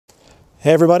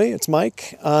Hey everybody, it's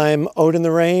Mike. I'm out in the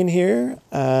rain here,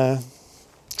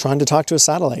 trying to talk to a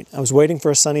satellite. I was waiting for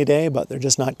a sunny day, but they're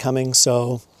just not coming,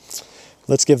 so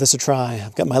let's give this a try.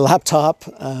 I've got my laptop,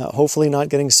 hopefully not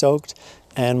getting soaked,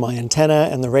 and my antenna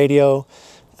and the radio.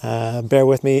 Bear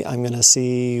with me, I'm going to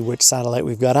see which satellite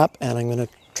we've got up, and I'm going to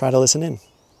try to listen in.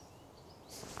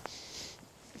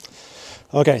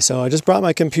 Okay, so I just brought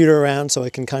my computer around so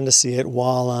I can kind of see it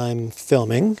while I'm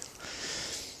filming.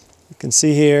 You can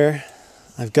see here,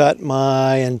 I've got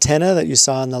my antenna that you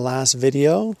saw in the last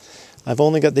video. I've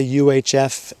only got the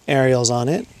UHF aerials on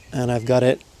it, and I've got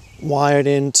it wired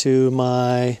into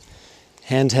my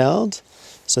handheld.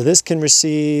 So this can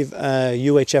receive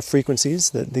UHF frequencies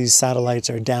that these satellites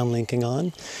are downlinking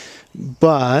on,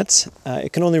 but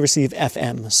it can only receive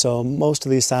FM. So most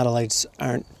of these satellites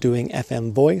aren't doing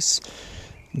FM voice,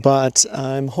 but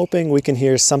I'm hoping we can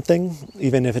hear something,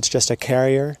 even if it's just a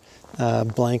carrier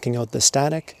blanking out the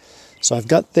static. So I've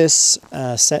got this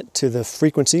set to the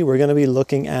frequency. We're going to be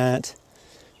looking at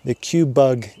the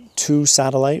QBug-2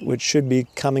 satellite, which should be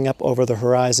coming up over the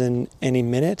horizon any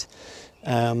minute.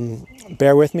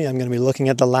 Bear with me, I'm going to be looking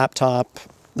at the laptop,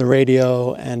 the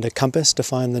radio, and a compass to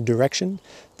find the direction.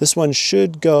 This one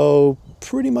should go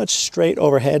pretty much straight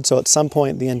overhead, so at some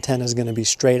point the antenna is going to be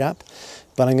straight up,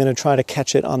 but I'm going to try to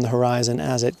catch it on the horizon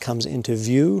as it comes into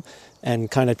view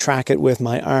and kind of track it with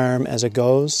my arm as it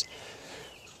goes.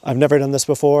 I've never done this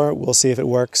before. We'll see if it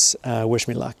works. Wish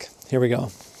me luck. Here we go.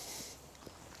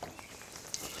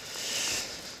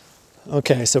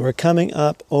 Okay, so we're coming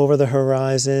up over the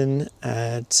horizon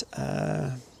at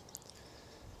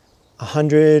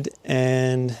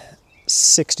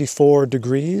 164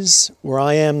 degrees. Where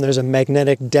I am, there's a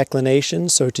magnetic declination,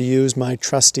 so to use my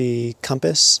trusty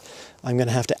compass, I'm going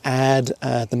to have to add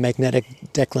the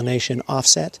magnetic declination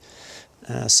offset.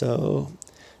 So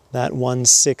that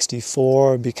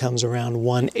 164 becomes around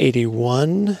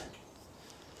 181.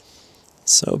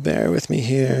 So bear with me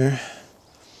here.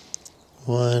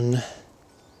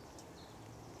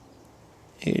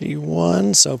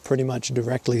 181, so pretty much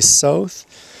directly south.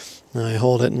 Now I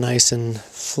hold it nice and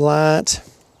flat.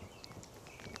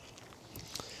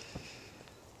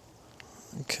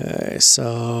 Okay,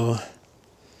 so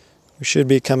we should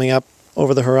be coming up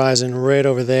over the horizon right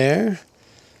over there.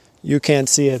 You can't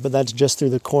see it, but that's just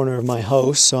through the corner of my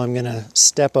house, so I'm going to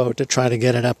step out to try to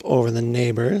get it up over the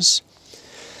neighbors.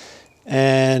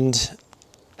 And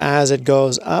as it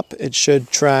goes up, it should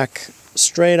track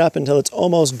straight up until it's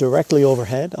almost directly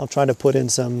overhead. I'll try to put in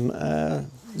some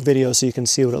video so you can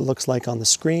see what it looks like on the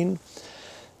screen.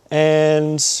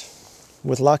 And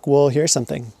with luck, we'll hear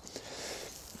something.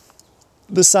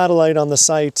 The satellite on the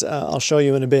site, I'll show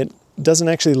you in a bit, doesn't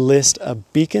actually list a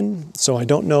beacon, so I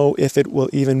don't know if it will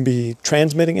even be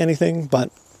transmitting anything, but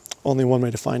only one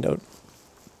way to find out.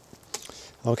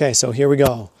 Okay, so here we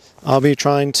go. I'll be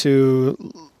trying to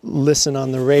listen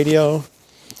on the radio.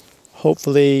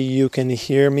 Hopefully you can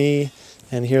hear me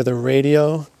and hear the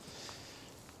radio.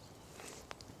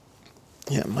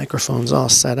 Yeah, microphone's all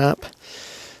set up.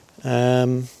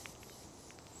 Let's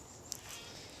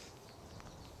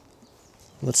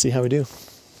see how we do.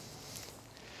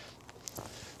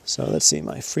 So let's see,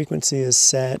 my frequency is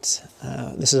set.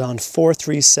 This is on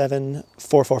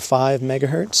 437.445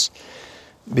 megahertz.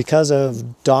 Because of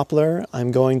Doppler,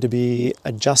 I'm going to be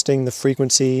adjusting the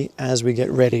frequency as we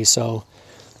get ready. So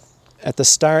at the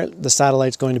start, the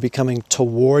satellite's going to be coming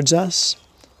towards us.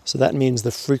 So that means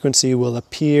the frequency will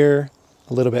appear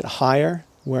a little bit higher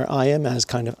where I am as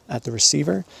kind of at the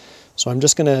receiver. So I'm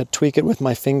just going to tweak it with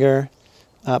my finger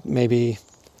up maybe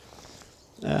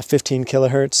 15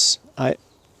 kilohertz.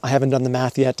 I haven't done the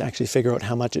math yet to actually figure out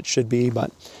how much it should be,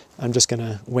 but I'm just going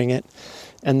to wing it.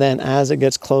 And then as it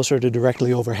gets closer to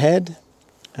directly overhead,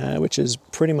 which is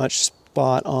pretty much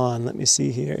spot on, let me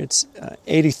see here, it's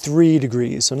 83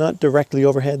 degrees. So not directly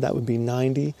overhead, that would be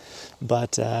 90,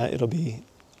 but it'll be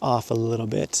off a little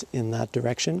bit in that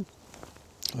direction.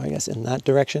 Or I guess in that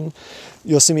direction.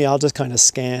 You'll see me, I'll just kind of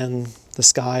scan the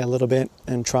sky a little bit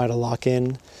and try to lock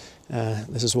in.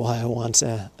 This is why I want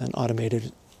an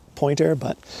automated pointer,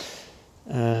 but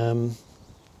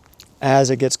as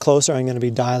it gets closer, I'm going to be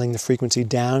dialing the frequency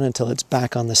down until it's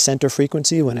back on the center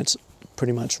frequency when it's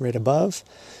pretty much right above.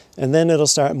 And then it'll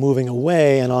start moving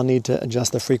away and I'll need to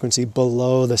adjust the frequency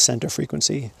below the center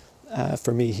frequency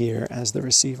for me here as the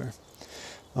receiver.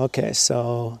 Okay,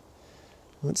 so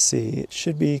let's see, it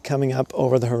should be coming up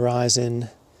over the horizon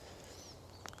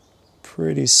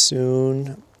pretty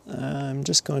soon. I'm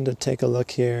just going to take a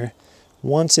look here.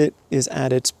 Once it is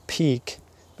at its peak,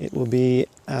 it will be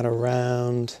at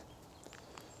around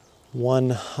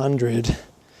 100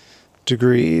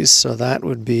 degrees. So that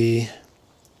would be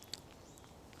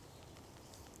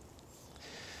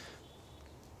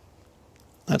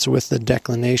That's with the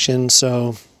declination,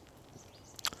 so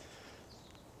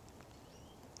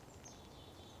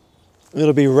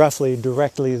it'll be roughly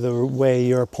directly the way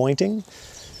you're pointing,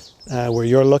 where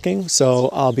you're looking. So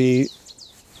I'll be,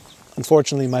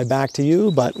 unfortunately, my back to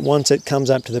you, but once it comes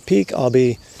up to the peak, I'll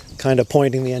be kind of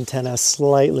pointing the antenna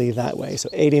slightly that way. So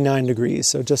 89 degrees,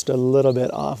 so just a little bit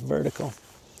off vertical.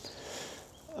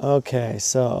 Okay,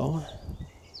 so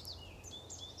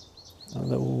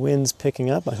the wind's picking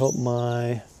up. I hope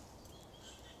my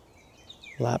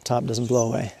laptop doesn't blow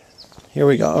away. Here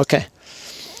we go. Okay.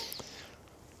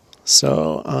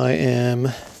 So I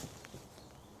am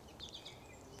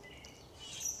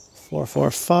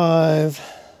 445.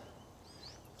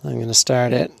 I'm going to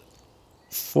start at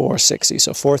 460.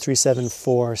 So 437,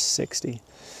 460.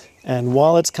 And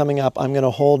while it's coming up, I'm going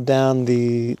to hold down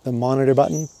the monitor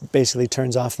button. Basically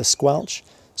turns off the squelch.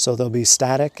 So there'll be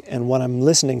static. And what I'm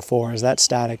listening for is that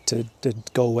static to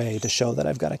go away, to show that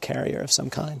I've got a carrier of some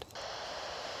kind.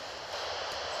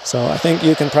 So I think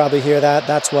you can probably hear that.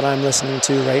 That's what I'm listening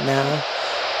to right now.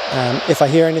 If I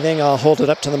hear anything, I'll hold it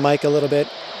up to the mic a little bit.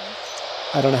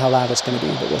 I don't know how loud it's going to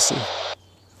be, but we'll see.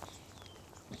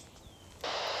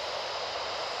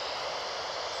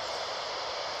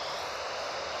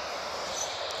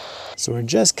 So we're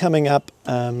just coming up.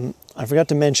 I forgot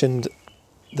to mention,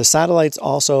 the satellites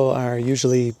also are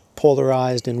usually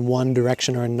polarized in one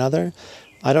direction or another.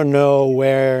 I don't know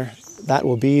where that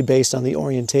will be based on the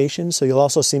orientation, so you'll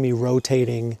also see me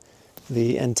rotating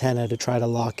the antenna to try to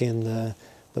lock in the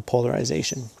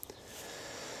polarization.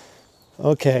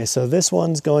 Okay, so this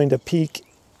one's going to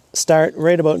start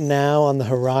right about now on the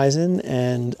horizon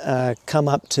and come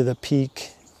up to the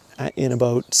peak in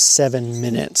about 7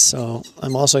 minutes. So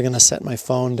I'm also going to set my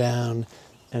phone down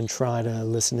and try to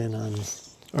listen in on,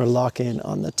 or lock in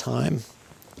on the time,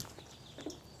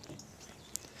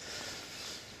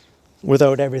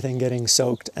 without everything getting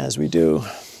soaked as we do.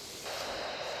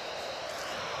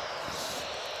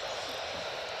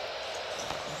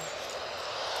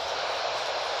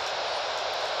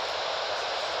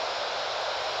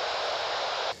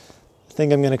 I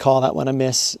think I'm going to call that one a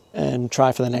miss and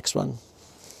try for the next one.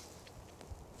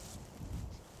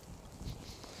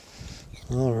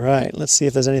 All right, let's see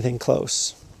if there's anything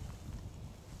close.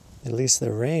 At least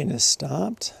the rain has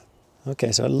stopped.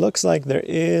 Okay, so it looks like there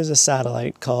is a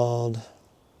satellite called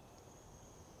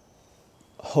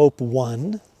Hope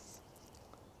 1.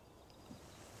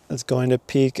 It's going to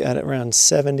peak at around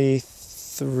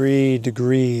 73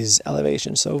 degrees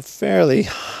elevation, so fairly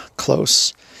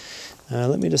close.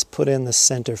 Let me just put in the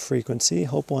center frequency.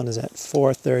 Hope 1 is at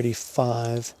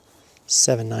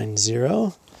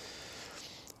 435,790.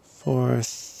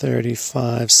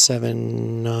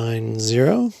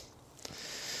 435,790.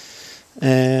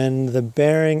 And the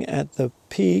bearing at the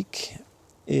peak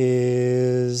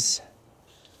is,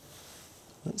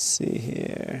 let's see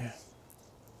here,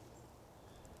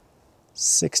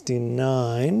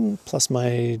 69 plus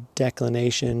my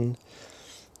declination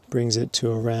brings it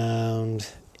to around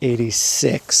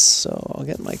 86. So I'll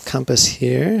get my compass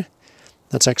here.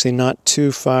 That's actually not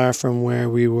too far from where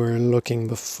we were looking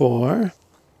before.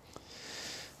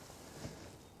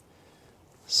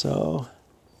 So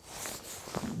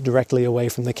directly away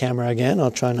from the camera again.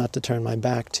 I'll try not to turn my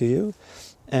back to you.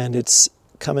 And it's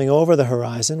coming over the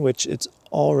horizon, which it's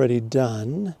already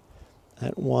done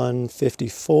at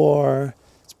 154.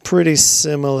 It's pretty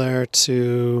similar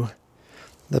to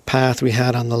the path we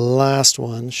had on the last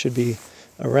one. Should be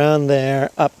around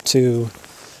there up to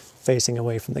facing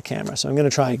away from the camera. So I'm going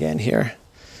to try again here.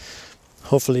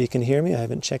 Hopefully you can hear me. I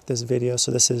haven't checked this video.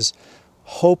 So this is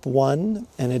Hope 1,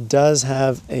 and it does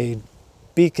have a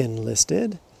beacon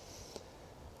listed,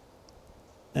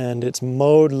 and its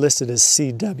mode listed as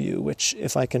CW, which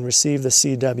if I can receive the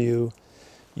CW,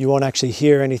 you won't actually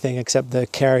hear anything except the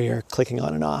carrier clicking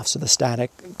on and off, so the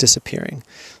static disappearing.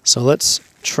 So let's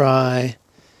try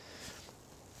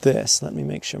this. Let me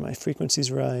make sure my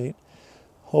frequency's right.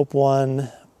 Hope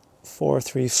 1,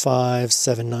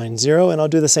 435,790, and I'll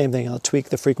do the same thing. I'll tweak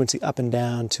the frequency up and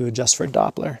down to adjust for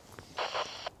Doppler.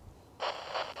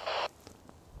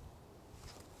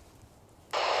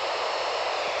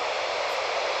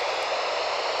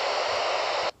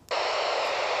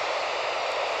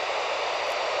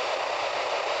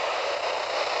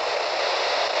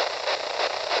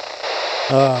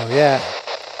 Oh, yeah.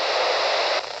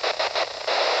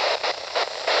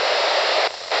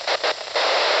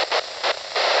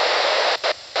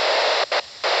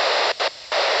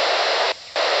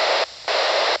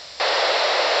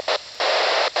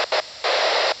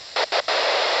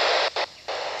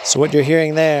 So what you're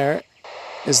hearing there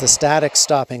is the static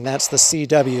stopping. That's the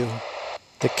CW.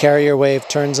 the carrier wave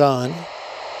turns on,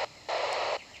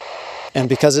 and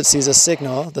because it sees a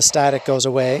signal, the static goes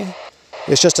away.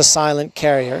 It's just a silent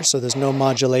carrier, so there's no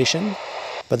modulation,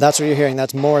 but that's what you're hearing.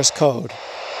 That's Morse code.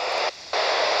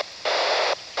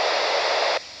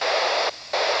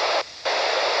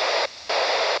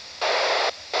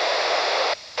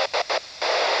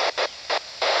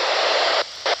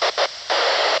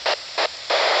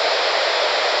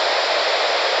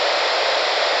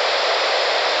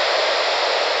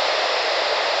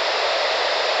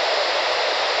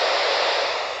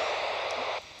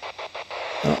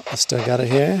 Oh, I still got it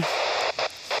here.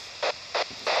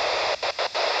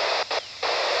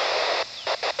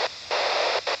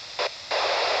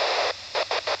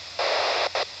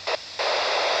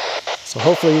 So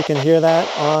hopefully you can hear that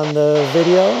on the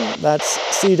video. That's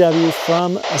CW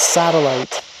from a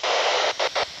satellite.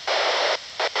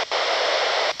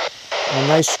 A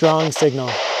nice strong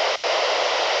signal.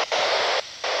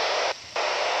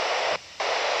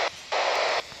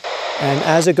 And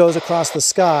as it goes across the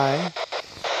sky,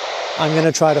 I'm going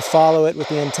to try to follow it with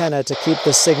the antenna to keep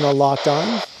the signal locked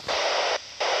on.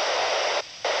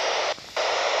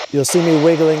 You'll see me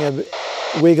wiggling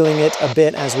it a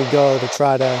bit as we go to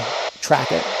try to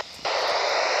track it.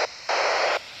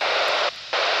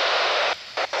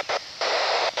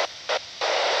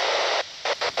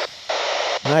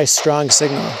 Nice strong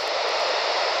signal.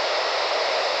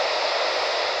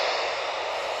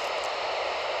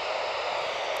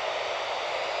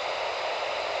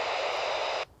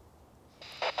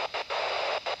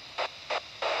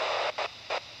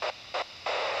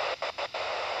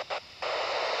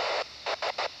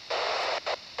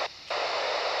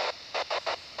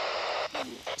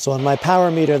 So on my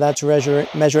power meter, that's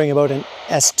measuring about an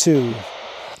S2.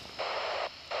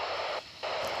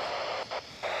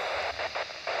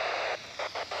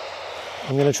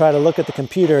 I'm going to try to look at the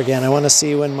computer again. I want to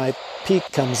see when my peak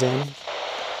comes in.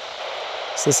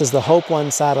 So this is the Hope 1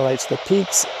 satellite. So the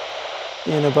peak's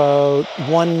in about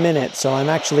 1 minute. So I'm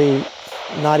actually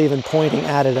not even pointing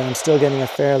at it, and I'm still getting a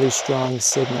fairly strong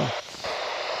signal.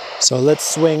 So let's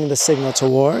swing the signal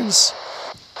towards.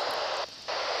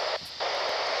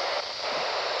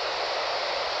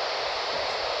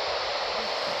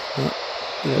 Oh,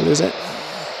 did I lose it?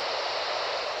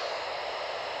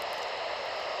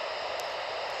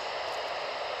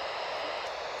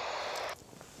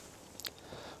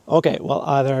 Okay, well,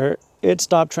 either it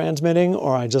stopped transmitting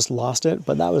or I just lost it,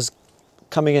 but that was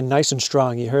coming in nice and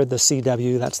strong. You heard the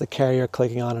CW, that's the carrier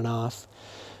clicking on and off.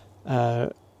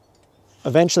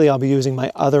 Eventually I'll be using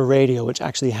my other radio, which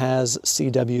actually has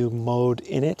CW mode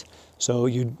in it. So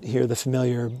you'd hear the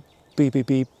familiar beep, beep,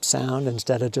 beep sound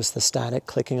instead of just the static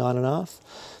clicking on and off.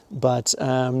 But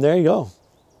there you go.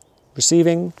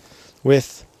 Receiving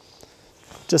with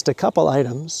just a couple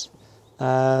items,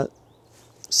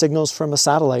 signals from a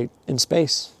satellite in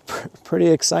space. Pretty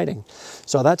exciting.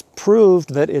 So that's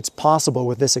proved that it's possible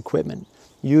with this equipment.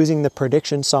 Using the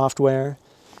prediction software,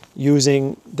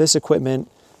 using this equipment,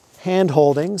 hand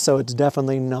holding, so it's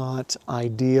definitely not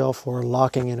ideal for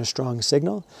locking in a strong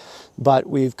signal, but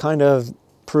we've kind of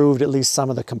proved at least some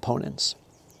of the components.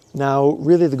 Now,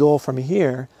 really the goal from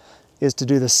here is to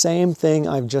do the same thing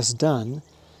I've just done,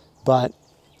 but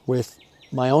with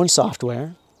my own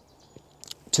software,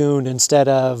 tuned instead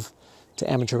of to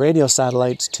amateur radio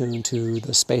satellites, tuned to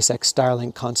the SpaceX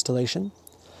Starlink constellation.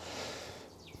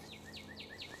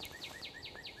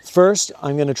 First,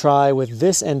 I'm going to try with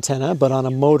this antenna, but on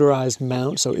a motorized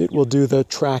mount, so it will do the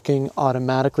tracking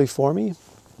automatically for me.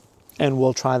 And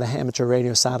we'll try the amateur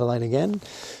radio satellite again,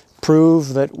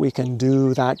 prove that we can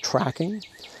do that tracking.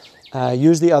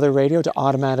 Use the other radio to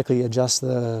automatically adjust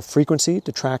the frequency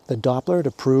to track the Doppler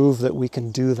to prove that we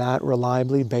can do that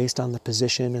reliably based on the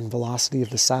position and velocity of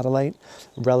the satellite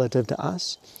relative to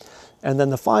us. And then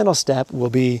the final step will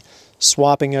be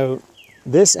swapping out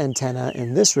this antenna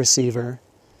and this receiver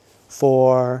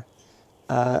for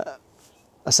a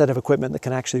set of equipment that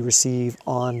can actually receive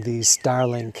on the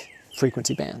Starlink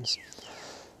frequency bands.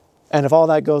 And if all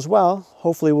that goes well,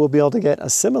 hopefully we'll be able to get a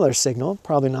similar signal,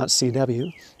 probably not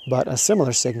CW, but a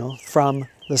similar signal from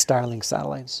the Starlink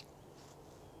satellites.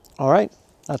 All right,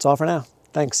 that's all for now.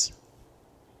 Thanks.